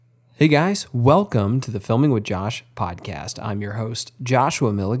Hey guys, welcome to the Filming with Josh podcast. I'm your host,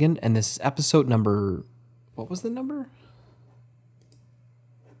 Joshua Milligan, and this is episode number... What was the number?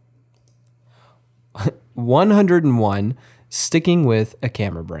 101, Sticking with a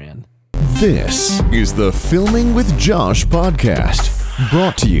Camera Brand. This is the Filming with Josh podcast,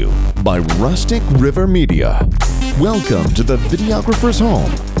 brought to you by Rustic River Media. Welcome to the videographer's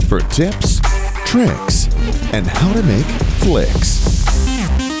home for tips, tricks, and how to make flicks.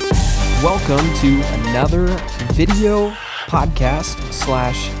 Welcome to another video podcast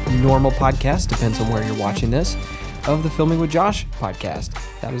 / normal podcast, depends on where you're watching this, of the Filming with Josh podcast.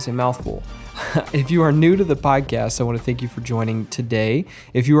 That is a mouthful. If you are new to the podcast, I want to thank you for joining today.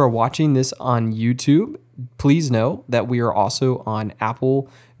 If you are watching this on YouTube, please know that we are also on Apple,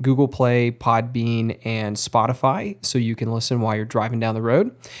 Google Play, Podbean, and Spotify, so you can listen while you're driving down the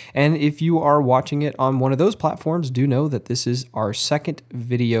road. And if you are watching it on one of those platforms, do know that this is our second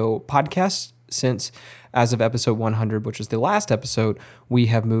video podcast since, as of episode 100, which is the last episode, we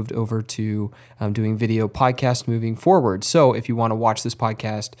have moved over to doing video podcasts moving forward. So if you want to watch this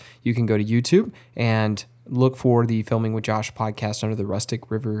podcast, you can go to YouTube and look for the Filming with Josh podcast under the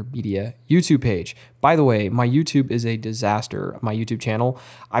Rustic River Media YouTube page. By the way, my YouTube is a disaster, my YouTube channel.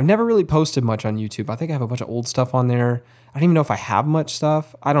 I've never really posted much on YouTube. I think I have a bunch of old stuff on there. I don't even know if I have much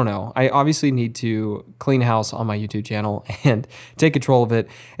stuff. I don't know. I obviously need to clean house on my YouTube channel and take control of it.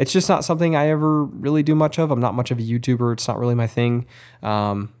 It's just not something I ever really do much of. I'm not much of a YouTuber. It's not really my thing.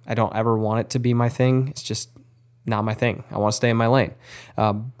 I don't ever want it to be my thing. It's just not my thing. I want to stay in my lane.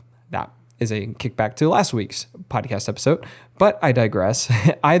 That is a kickback to last week's podcast episode, but I digress.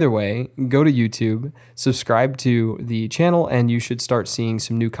 Either way, go to YouTube, subscribe to the channel, and you should start seeing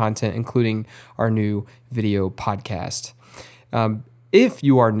some new content, including our new video podcast. If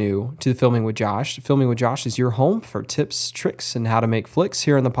you are new to Filming with Josh is your home for tips, tricks, and how to make flicks.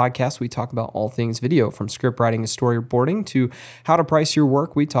 Here on the podcast, we talk about all things video, from script writing and storyboarding to how to price your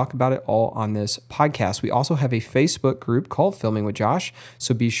work. We talk about it all on this podcast. We also have a Facebook group called Filming with Josh,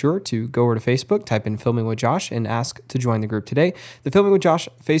 so be sure to go over to Facebook, type in Filming with Josh, and ask to join the group today. The Filming with Josh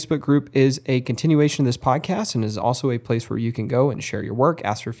Facebook group is a continuation of this podcast and is also a place where you can go and share your work,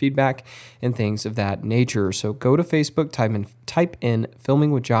 ask for feedback, and things of that nature. So go to Facebook, type in Filming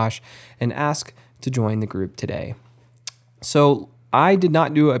with Josh, and ask to join the group today. So I did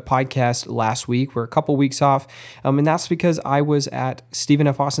not do a podcast last week. We're a couple weeks off, and that's because I was at Stephen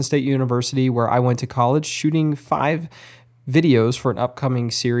F. Austin State University, where I went to college, shooting 5 videos for an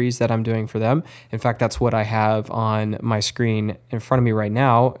upcoming series that I'm doing for them. In fact, that's what I have on my screen in front of me right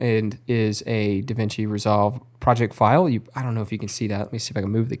now, and is a DaVinci Resolve project file. I don't know if you can see that. Let me see if I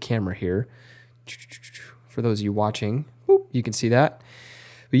can move the camera here. For those of you watching, you can see that.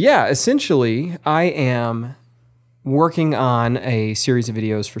 But yeah, essentially, I am working on a series of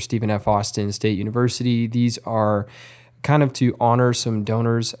videos for Stephen F. Austin State University. These are kind of to honor some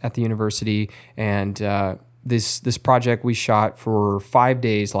donors at the university, and this project we shot for 5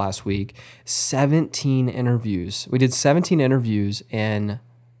 days last week, 17 interviews. We did 17 interviews in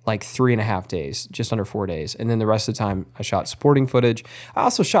like 3.5 days, just under 4 days. And then the rest of the time I shot supporting footage. I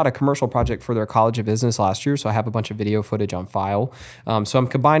also shot a commercial project for their College of Business last year, so I have a bunch of video footage on file. So I'm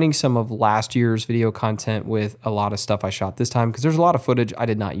combining some of last year's video content with a lot of stuff I shot this time, because there's a lot of footage I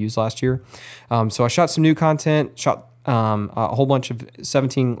did not use last year. So I shot some new content, shot a whole bunch of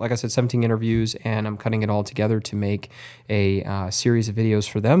 17 interviews, and I'm cutting it all together to make a series of videos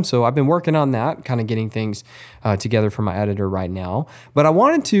for them. So I've been working on that, kind of getting things together for my editor right now. But I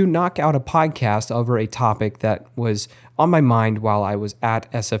wanted to knock out a podcast over a topic that was on my mind while I was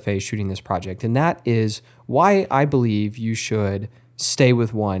at SFA shooting this project, and that is why I believe you should stay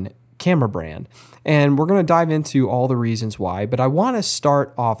with one camera brand. And we're going to dive into all the reasons why, but I want to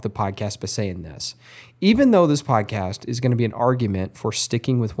start off the podcast by saying this. Even though this podcast is going to be an argument for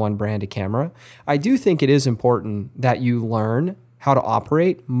sticking with one brand of camera, I do think it is important that you learn how to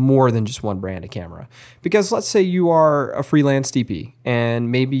operate more than just one brand of camera. Because let's say you are a freelance DP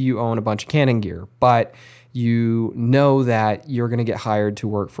and maybe you own a bunch of Canon gear, but you know that you're going to get hired to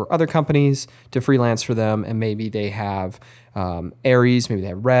work for other companies, to freelance for them, and maybe they have Aries, maybe they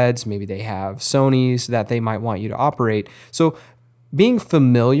have Reds, maybe they have Sonys that they might want you to operate. So being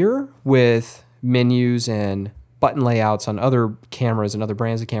familiar with menus and button layouts on other cameras and other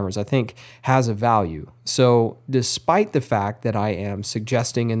brands of cameras, I think has a value. So despite the fact that I am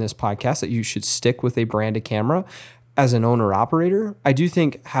suggesting in this podcast that you should stick with a brand of camera, as an owner operator, I do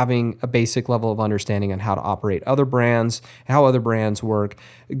think having a basic level of understanding on how to operate other brands, how other brands work,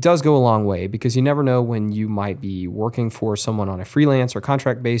 does go a long way, because you never know when you might be working for someone on a freelance or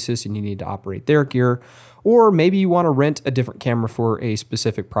contract basis and you need to operate their gear, or maybe you want to rent a different camera for a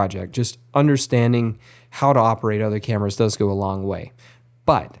specific project. Just understanding how to operate other cameras does go a long way.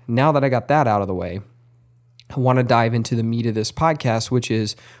 But now that I got that out of the way, I want to dive into the meat of this podcast, which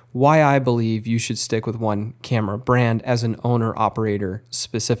is why I believe you should stick with one camera brand as an owner operator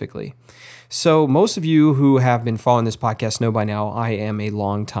specifically. So most of you who have been following this podcast know by now I am a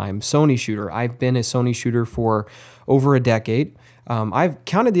longtime Sony shooter. I've been a Sony shooter for over a decade. I've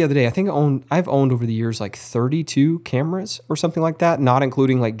counted the other day, I think I've owned over the years like 32 cameras or something like that, not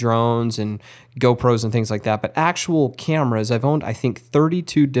including like drones and GoPros and things like that, but actual cameras. I've owned, I think,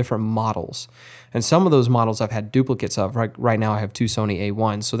 32 different models. And some of those models I've had duplicates of. Right now I have 2 Sony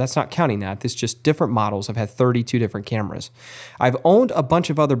A1s, so that's not counting that. It's just different models. I've had 32 different cameras. I've owned a bunch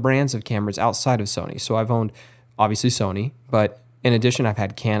of other brands of cameras outside of Sony. So I've owned, obviously, Sony, but in addition, I've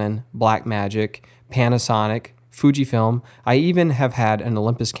had Canon, Blackmagic, Panasonic, Fujifilm. I even have had an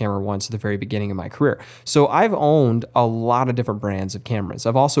Olympus camera once at the very beginning of my career. So I've owned a lot of different brands of cameras.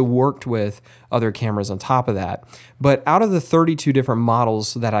 I've also worked with other cameras on top of that. But out of the 32 different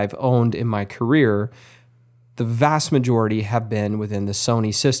models that I've owned in my career, the vast majority have been within the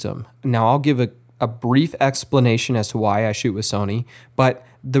Sony system. Now, I'll give a brief explanation as to why I shoot with Sony, but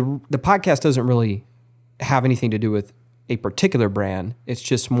the podcast doesn't really have anything to do with a particular brand. It's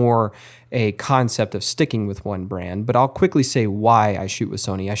just more a concept of sticking with one brand. But I'll quickly say why I shoot with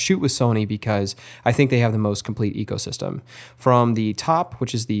Sony. I shoot with Sony because I think they have the most complete ecosystem. From the top,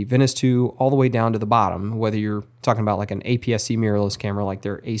 which is the Venice 2, all the way down to the bottom, whether you're talking about like an APS-C mirrorless camera like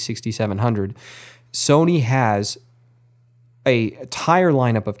their A6700, Sony has a entire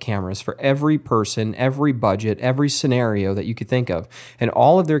lineup of cameras for every person, every budget, every scenario that you could think of. And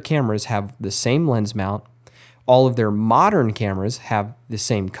all of their cameras have the same lens mount. All of their modern cameras have the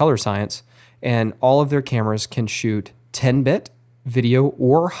same color science, and all of their cameras can shoot 10-bit video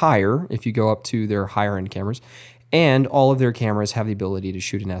or higher if you go up to their higher-end cameras, and all of their cameras have the ability to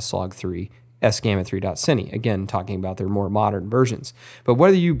shoot an S-Log3, S-Gamma 3.Cine, again, talking about their more modern versions. But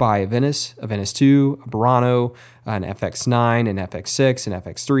whether you buy a Venice 2, a Burano, an FX9, an FX6, an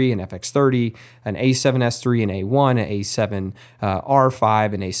FX3, an FX30, an A7S3, an A1, an A7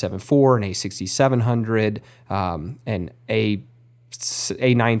 R5, an A7 IV, an A6700, an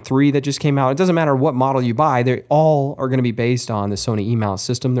A9 III that just came out. It doesn't matter what model you buy, they all are going to be based on the Sony E-mount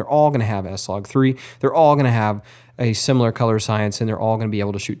system. They're all going to have S-Log3. They're all going to have a similar color science, and they're all going to be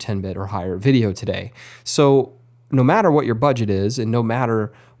able to shoot 10-bit or higher video today. So no matter what your budget is and no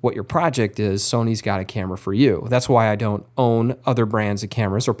matter what your project is, Sony's got a camera for you. That's why I don't own other brands of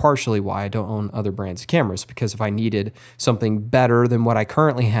cameras, or partially why I don't own other brands of cameras, because if I needed something better than what I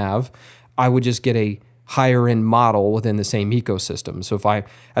currently have, I would just get a higher end model within the same ecosystem. So if I,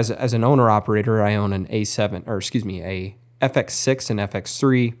 as an owner operator, I own an a FX6 and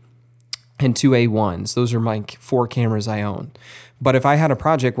FX3 and 2 A1s. Those are my 4 cameras I own. But if I had a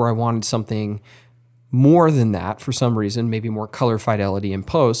project where I wanted something more than that for some reason, maybe more color fidelity in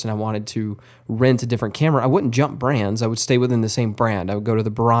post, and I wanted to rent a different camera, I wouldn't jump brands. I would stay within the same brand. I would go to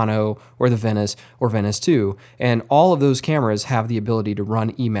the Burano or the Venice or Venice 2. And all of those cameras have the ability to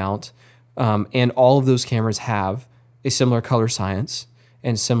run E-mount, and all of those cameras have a similar color science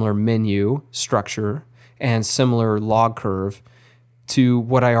and similar menu structure and similar log curve to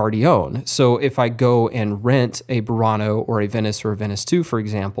what I already own. So if I go and rent a Burano or a Venice 2, for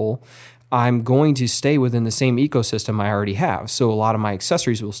example, I'm going to stay within the same ecosystem I already have. So a lot of my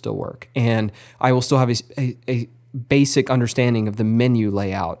accessories will still work, and I will still have a basic understanding of the menu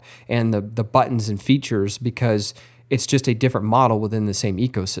layout and the buttons and features, because it's just a different model within the same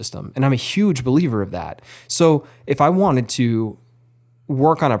ecosystem. And I'm a huge believer of that. So if I wanted to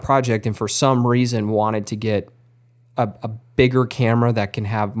work on a project and for some reason wanted to get a bigger camera that can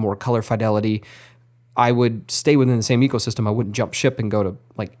have more color fidelity, I would stay within the same ecosystem. I wouldn't jump ship and go to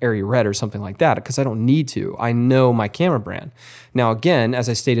like Area Red or something like that, because I don't need to. I know my camera brand. Now, again, as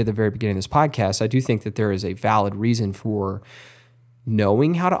I stated at the very beginning of this podcast, I do think that there is a valid reason for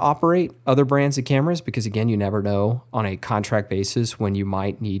knowing how to operate other brands of cameras, because again, you never know on a contract basis when you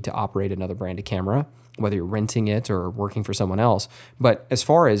might need to operate another brand of camera, whether you're renting it or working for someone else. But as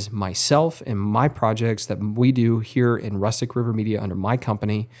far as myself and my projects that we do here in Rustic River Media under my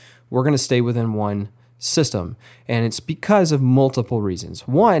company, we're going to stay within one system. And it's because of multiple reasons.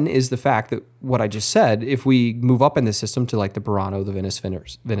 One is the fact that what I just said, if we move up in the system to like the Burano, the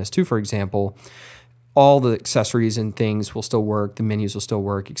Venice 2, for example, all the accessories and things will still work, the menus will still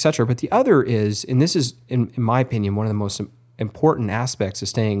work, etc. But the other is, and this is, in my opinion, one of the most important aspects of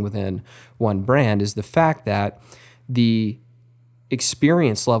staying within one brand, is the fact that the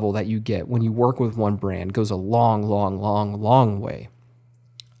experience level that you get when you work with one brand goes a long, long, long, long way.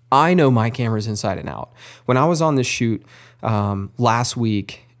 I know my cameras inside and out. When I was on this shoot last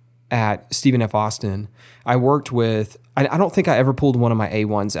week at Stephen F. Austin, I worked with, I don't think I ever pulled one of my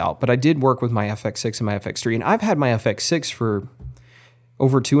A1s out, but I did work with my FX6 and my FX3. And I've had my FX6 for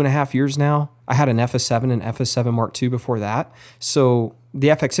over 2.5 years now. I had an FS7 and FS7 Mark II before that. So the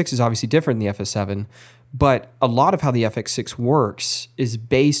FX6 is obviously different than the FS7, but a lot of how the FX6 works is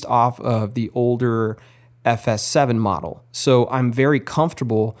based off of the older FS7 model. So I'm very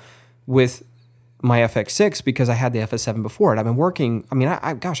comfortable with my FX6 because I had the FS7 before it. I've been working,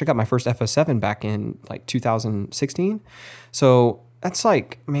 I got my first FS7 back in like 2016. So that's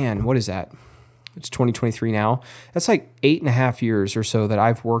like, man, what is that? It's 2023 now. That's like 8.5 years or so that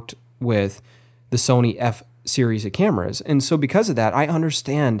I've worked with the Sony F series of cameras. And so because of that, I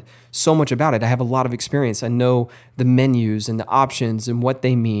understand so much about it. I have a lot of experience. I know the menus and the options and what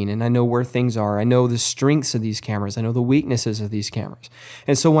they mean, and I know where things are. I know the strengths of these cameras. I know the weaknesses of these cameras.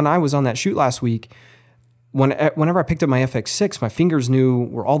 And so when I was on that shoot last week, whenever I picked up my FX6, my fingers knew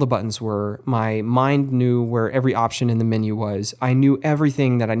where all the buttons were. My mind knew where every option in the menu was. I knew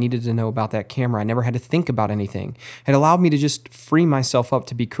everything that I needed to know about that camera. I never had to think about anything. It allowed me to just free myself up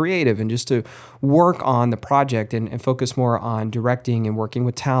to be creative and just to work on the project and focus more on directing and working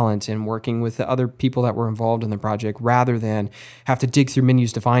with talent and working with the other people that were involved in the project rather than have to dig through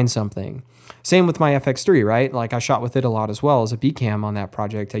menus to find something. Same with my FX3, right? Like I shot with it a lot as well as a B-cam on that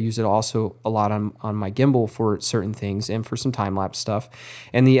project. I used it also a lot on my gimbal for certain things and for some time-lapse stuff.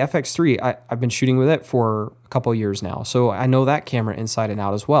 And the FX3, I've been shooting with it for a couple of years now. So I know that camera inside and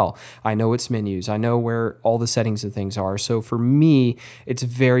out as well. I know its menus. I know where all the settings and things are. So for me, it's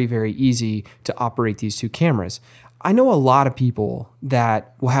very, very easy to operate these two cameras. I know a lot of people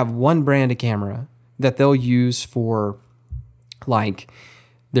that will have one brand of camera that they'll use for like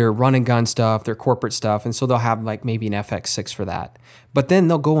their run and gun stuff, their corporate stuff. And so they'll have like maybe an FX6 for that. But then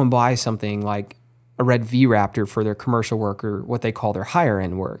they'll go and buy something like a Red V Raptor for their commercial work or what they call their higher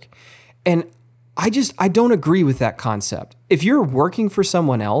end work. And I don't agree with that concept. If you're working for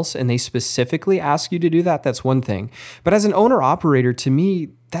someone else and they specifically ask you to do that, that's one thing. But as an owner operator, to me,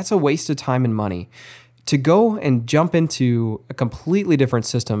 that's a waste of time and money. To go and jump into a completely different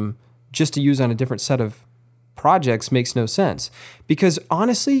system just to use on a different set of projects makes no sense, because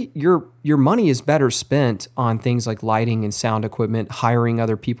honestly, your money is better spent on things like lighting and sound equipment, hiring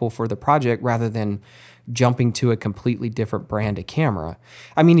other people for the project rather than jumping to a completely different brand of camera.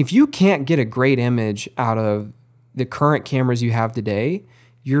 I mean, if you can't get a great image out of the current cameras you have today,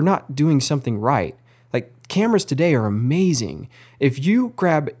 you're not doing something right. Like cameras today are amazing. If you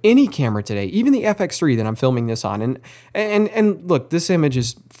grab any camera today, even the FX3 that I'm filming this on, and look, this image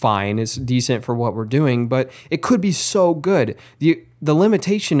is fine. It's decent for what we're doing, but it could be so good. The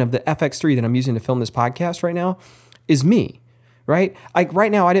limitation of the FX3 that I'm using to film this podcast right now is me. Right? Like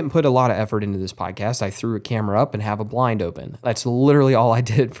right now, I didn't put a lot of effort into this podcast. I threw a camera up and have a blind open. That's literally all I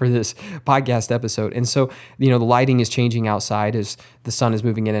did for this podcast episode. And so, the lighting is changing outside as the sun is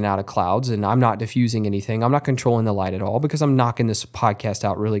moving in and out of clouds, and I'm not diffusing anything. I'm not controlling the light at all because I'm knocking this podcast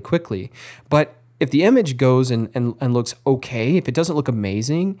out really quickly. But if the image goes and looks okay, if it doesn't look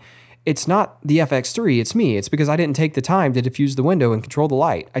amazing, it's not the FX3, it's me. It's because I didn't take the time to diffuse the window and control the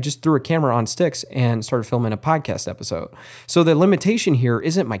light. I just threw a camera on sticks and started filming a podcast episode. So the limitation here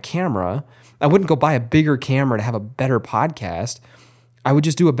isn't my camera. I wouldn't go buy a bigger camera to have a better podcast. I would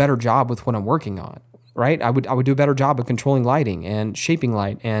just do a better job with what I'm working on, right? I would do a better job of controlling lighting and shaping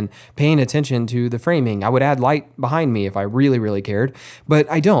light and paying attention to the framing. I would add light behind me if I really, really cared, but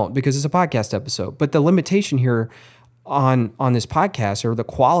I don't because it's a podcast episode. But the limitation here on this podcast, or the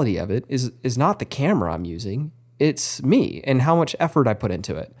quality of it, is not the camera I'm using. It's me and how much effort I put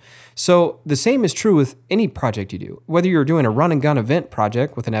into it. So the same is true with any project you do. Whether you're doing a run and gun event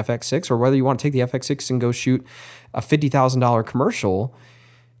project with an FX6 or whether you want to take the FX6 and go shoot a $50,000 commercial,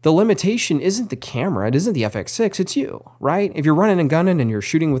 the limitation isn't the camera, it isn't the FX6, it's you, right? If you're running and gunning and you're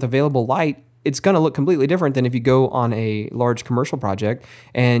shooting with available light, it's going to look completely different than if you go on a large commercial project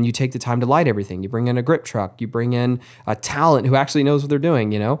and you take the time to light everything. You bring in a grip truck, you bring in a talent who actually knows what they're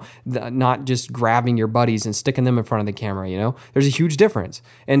doing, not just grabbing your buddies and sticking them in front of the camera, There's a huge difference.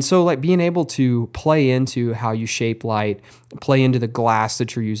 And so like being able to play into how you shape light, play into the glass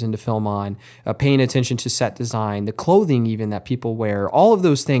that you're using to film on, paying attention to set design, the clothing even that people wear, all of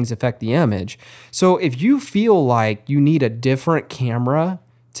those things affect the image. So if you feel like you need a different camera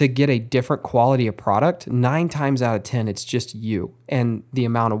to get a different quality of product, 9 times out of 10, it's just you and the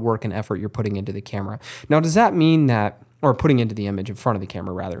amount of work and effort you're putting into the camera. Now, does that mean that, or putting into the image in front of the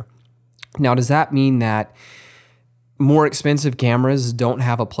camera rather. Now, does that mean that more expensive cameras don't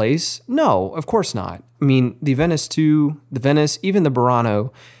have a place? No, of course not. I mean, the Venice 2, the Venice, even the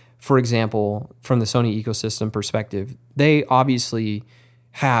Burano, for example, from the Sony ecosystem perspective, they obviously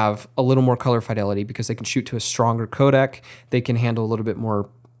have a little more color fidelity because they can shoot to a stronger codec. They can handle a little bit more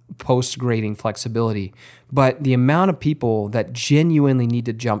post-grading flexibility. But the amount of people that genuinely need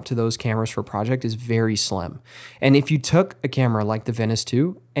to jump to those cameras for a project is very slim. And if you took a camera like the Venice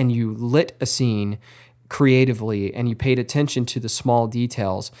 2 and you lit a scene creatively and you paid attention to the small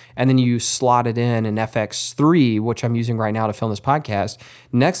details, and then you slotted in an FX3, which I'm using right now to film this podcast,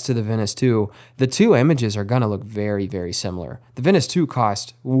 next to the Venice 2, the two images are going to look very, very similar. The Venice 2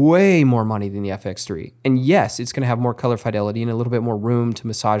 cost way more money than the FX3. And yes, it's going to have more color fidelity and a little bit more room to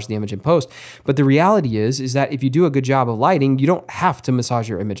massage the image in post. But the reality is that if you do a good job of lighting, you don't have to massage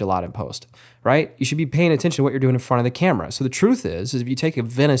your image a lot in post, right? You should be paying attention to what you're doing in front of the camera. So the truth is if you take a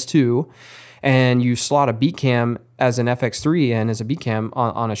Venice 2 and you slot a B cam as an FX3 in as a B cam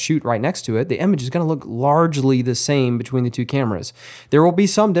on a shoot right next to it, the image is going to look largely the same between the two cameras. There will be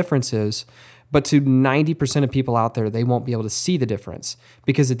some differences, but to 90% of people out there, they won't be able to see the difference,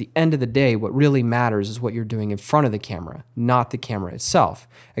 because at the end of the day, what really matters is what you're doing in front of the camera, not the camera itself.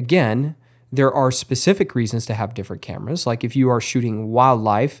 Again, there are specific reasons to have different cameras. Like if you are shooting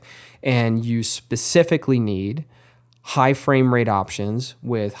wildlife and you specifically need high frame rate options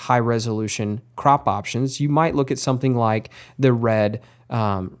with high resolution crop options, you might look at something like the Red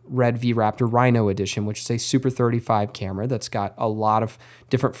V-Raptor Rhino Edition, which is a Super 35 camera that's got a lot of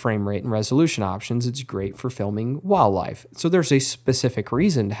different frame rate and resolution options. It's great for filming wildlife. So there's a specific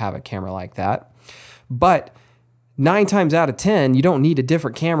reason to have a camera like that. But 9 times out of 10, you don't need a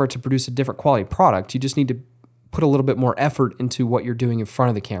different camera to produce a different quality product. You just need to put a little bit more effort into what you're doing in front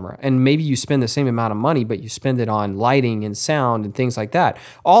of the camera. And maybe you spend the same amount of money, but you spend it on lighting and sound and things like that,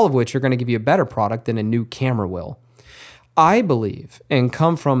 all of which are going to give you a better product than a new camera will. I believe and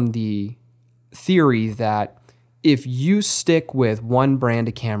come from the theory that if you stick with one brand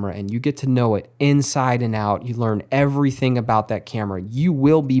of camera and you get to know it inside and out, you learn everything about that camera, you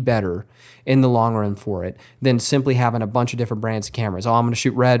will be better in the long run for it than simply having a bunch of different brands of cameras. Oh, I'm going to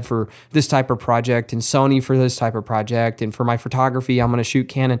shoot Red for this type of project and Sony for this type of project, and for my photography, I'm going to shoot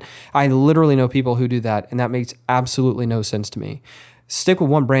Canon. I literally know people who do that, and that makes absolutely no sense to me. Stick with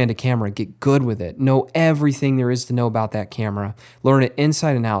one brand of camera, get good with it, know everything there is to know about that camera, learn it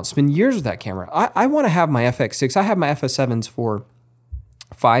inside and out, spend years with that camera. I want to have my FX6. I have my FS7s for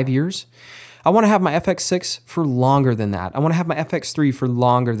 5 years. I want to have my FX6 for longer than that. I want to have my FX3 for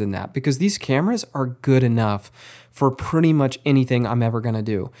longer than that, because these cameras are good enough for pretty much anything I'm ever going to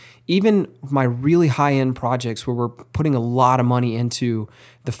do. Even my really high-end projects where we're putting a lot of money into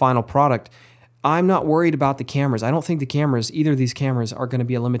the final product, I'm not worried about the cameras. I don't think either of these cameras are going to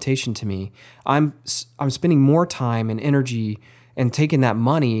be a limitation to me. I'm spending more time and energy and taking that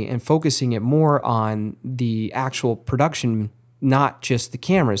money and focusing it more on the actual production, not just the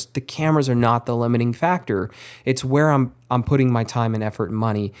cameras. The cameras are not the limiting factor. It's where I'm putting my time and effort and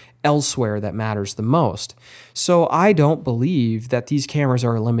money elsewhere that matters the most. So I don't believe that these cameras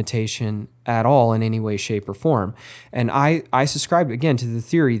are a limitation at all in any way, shape, or form. And I subscribe, again, to the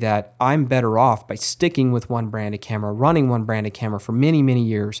theory that I'm better off by sticking with one brand of camera, running one brand of camera for many, many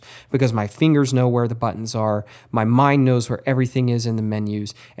years, because my fingers know where the buttons are, my mind knows where everything is in the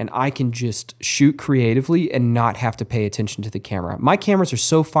menus, and I can just shoot creatively and not have to pay attention to the camera. My cameras are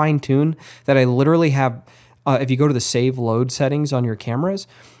so fine-tuned that I literally have, if you go to the save load settings on your cameras,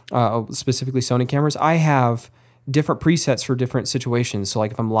 specifically Sony cameras, I have different presets for different situations. So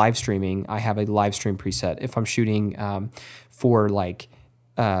like if I'm live streaming, I have a live stream preset. If I'm shooting for like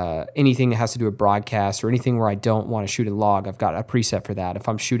anything that has to do with broadcast or anything where I don't want to shoot in log, I've got a preset for that. If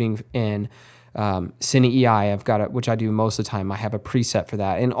I'm shooting in Cine EI, I've got which I do most of the time, I have a preset for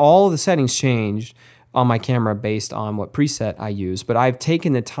that. And all of the settings changed on my camera based on what preset I use. But I've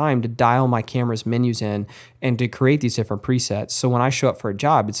taken the time to dial my camera's menus in and to create these different presets. So when I show up for a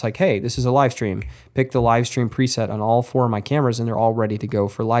job, it's like, hey, this is a live stream. Pick the live stream preset on all 4 of my cameras and they're all ready to go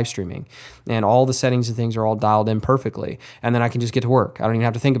for live streaming. And all the settings and things are all dialed in perfectly. And then I can just get to work. I don't even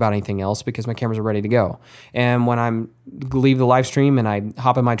have to think about anything else because my cameras are ready to go. And when I'm leave the live stream and I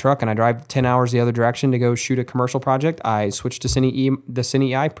hop in my truck and I drive 10 hours the other direction to go shoot a commercial project, I switch to the Cine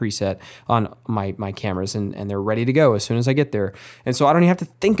AI preset on my cameras and they're ready to go as soon as I get there. And so I don't even have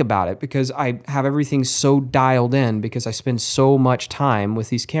to think about it because I have everything so dialed in because I spend so much time with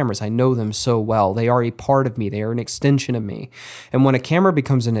these cameras. I know them so well. They are a part of me. They are an extension of me. And when a camera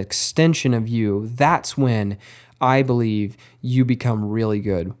becomes an extension of you, that's when I believe you become really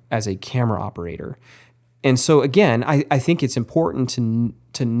good as a camera operator. And so again, I think it's important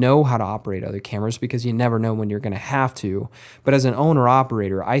to know how to operate other cameras because you never know when you're going to have to. But as an owner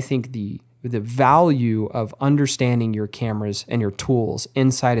operator, I think the value of understanding your cameras and your tools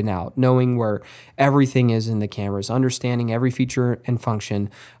inside and out, knowing where everything is in the cameras, understanding every feature and function,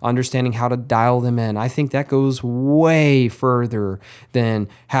 understanding how to dial them in, I think that goes way further than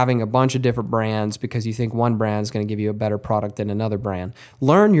having a bunch of different brands because you think one brand is going to give you a better product than another brand.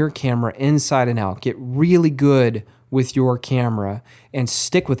 Learn your camera inside and out. Get really good with your camera and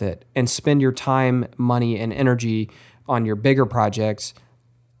stick with it and spend your time, money, and energy on your bigger projects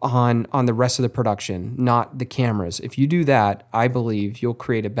on the rest of the production, not the cameras. If you do that, I believe you'll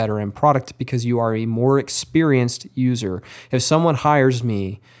create a better end product because you are a more experienced user. If someone hires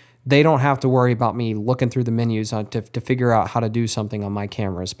me, they don't have to worry about me looking through the menus to figure out how to do something on my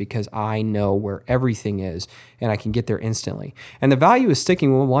cameras because I know where everything is and I can get there instantly. And the value is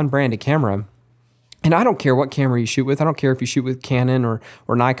sticking with one brand of camera. And I don't care what camera you shoot with. I don't care if you shoot with Canon or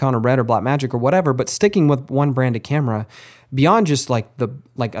Nikon or Red or Blackmagic or whatever, but sticking with one brand of camera, beyond just like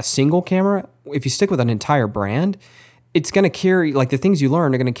a single camera, if you stick with an entire brand, it's going to carry, like the things you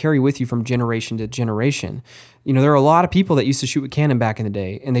learn are going to carry with you from generation to generation. You know, there are a lot of people that used to shoot with Canon back in the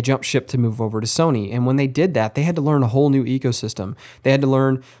day and they jumped ship to move over to Sony. And when they did that, they had to learn a whole new ecosystem. They had to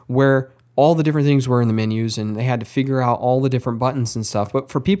learn where all the different things were in the menus and they had to figure out all the different buttons and stuff. But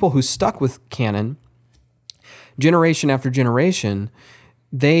for people who stuck with Canon, generation after generation,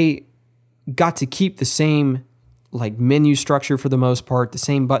 they got to keep the same like menu structure for the most part, the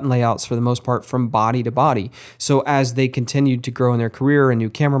same button layouts for the most part from body to body. So as they continued to grow in their career and new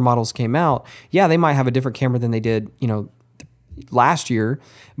camera models came out, yeah, they might have a different camera than they did, last year,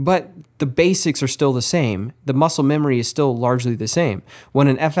 but the basics are still the same. The muscle memory is still largely the same. When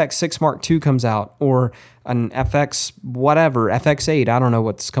an FX6 Mark II comes out or an FX8, I don't know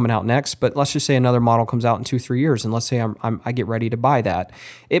what's coming out next, but let's just say another model comes out in 2-3 years, and let's say I get ready to buy that.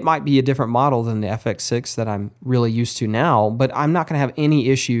 It might be a different model than the FX6 that I'm really used to now, but I'm not going to have any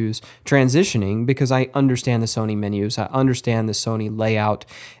issues transitioning because I understand the Sony menus, I understand the Sony layout,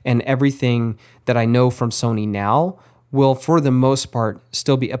 and everything that I know from Sony now will, for the most part,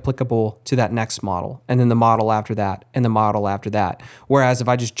 still be applicable to that next model, and then the model after that, and the model after that. Whereas if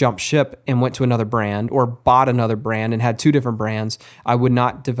I just jumped ship and went to another brand or bought another brand and had two different brands, I would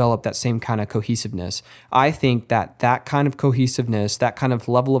not develop that same kind of cohesiveness. I think that kind of cohesiveness, that kind of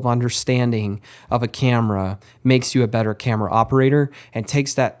level of understanding of a camera makes you a better camera operator and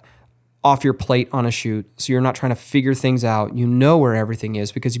takes that off your plate on a shoot, so you're not trying to figure things out. You know where everything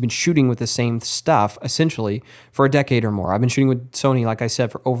is because you've been shooting with the same stuff essentially for a decade or more. I've been shooting with Sony, like I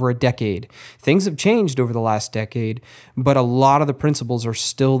said, for over a decade. Things have changed over the last decade, but a lot of the principles are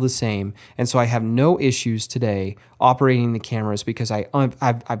still the same. And so I have no issues today operating the cameras because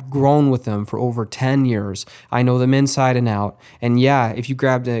I've grown with them for over 10 years. I know them inside and out. And yeah, if you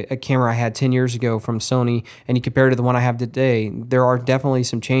grabbed a camera I had 10 years ago from Sony and you compare it to the one I have today, there are definitely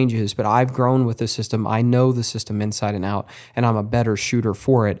some changes, but I've grown with the system. I know the system inside and out, and I'm a better shooter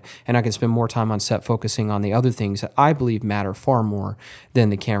for it. And I can spend more time on set focusing on the other things that I believe matter far more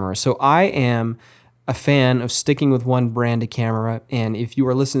than the camera. So I am a fan of sticking with one brand of camera. And if you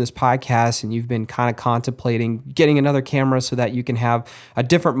are listening to this podcast and you've been kind of contemplating getting another camera so that you can have a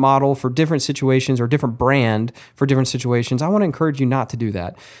different model for different situations or different brand for different situations, I want to encourage you not to do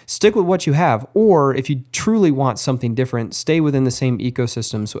that. Stick with what you have. Or if you truly want something different, stay within the same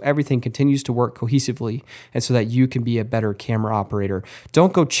ecosystem so everything continues to work cohesively and so that you can be a better camera operator.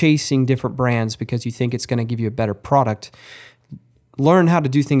 Don't go chasing different brands because you think it's going to give you a better product. Learn how to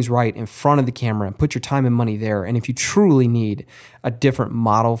do things right in front of the camera and put your time and money there. And if you truly need a different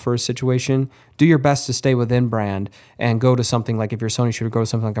model for a situation, do your best to stay within brand and go to something like, if you're a Sony shooter, go to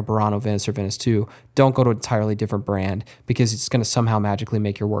something like a Burano Venice or Venice 2. Don't go to an entirely different brand because it's going to somehow magically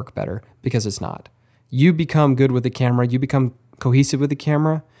make your work better, because it's not. You become good with the camera, you become cohesive with the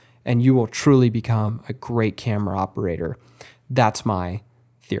camera, and you will truly become a great camera operator. That's my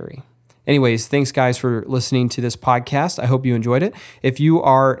theory. Anyways, thanks guys for listening to this podcast. I hope you enjoyed it. If you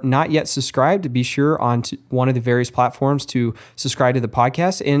are not yet subscribed, be sure on one of the various platforms to subscribe to the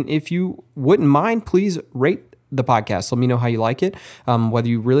podcast. And if you wouldn't mind, please rate the podcast. Let me know how you like it, whether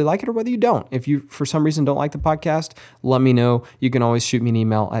you really like it or whether you don't. If you, for some reason, don't like the podcast, let me know. You can always shoot me an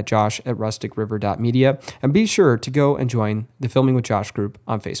email at josh@rusticriver.media. And be sure to go and join the Filming with Josh group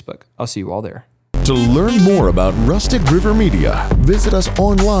on Facebook. I'll see you all there. To learn more about Rustic River Media, visit us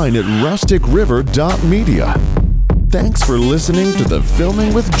online at rusticriver.media. Thanks for listening to the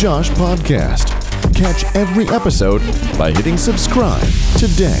Filming with Josh podcast. Catch every episode by hitting subscribe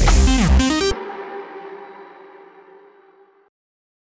today.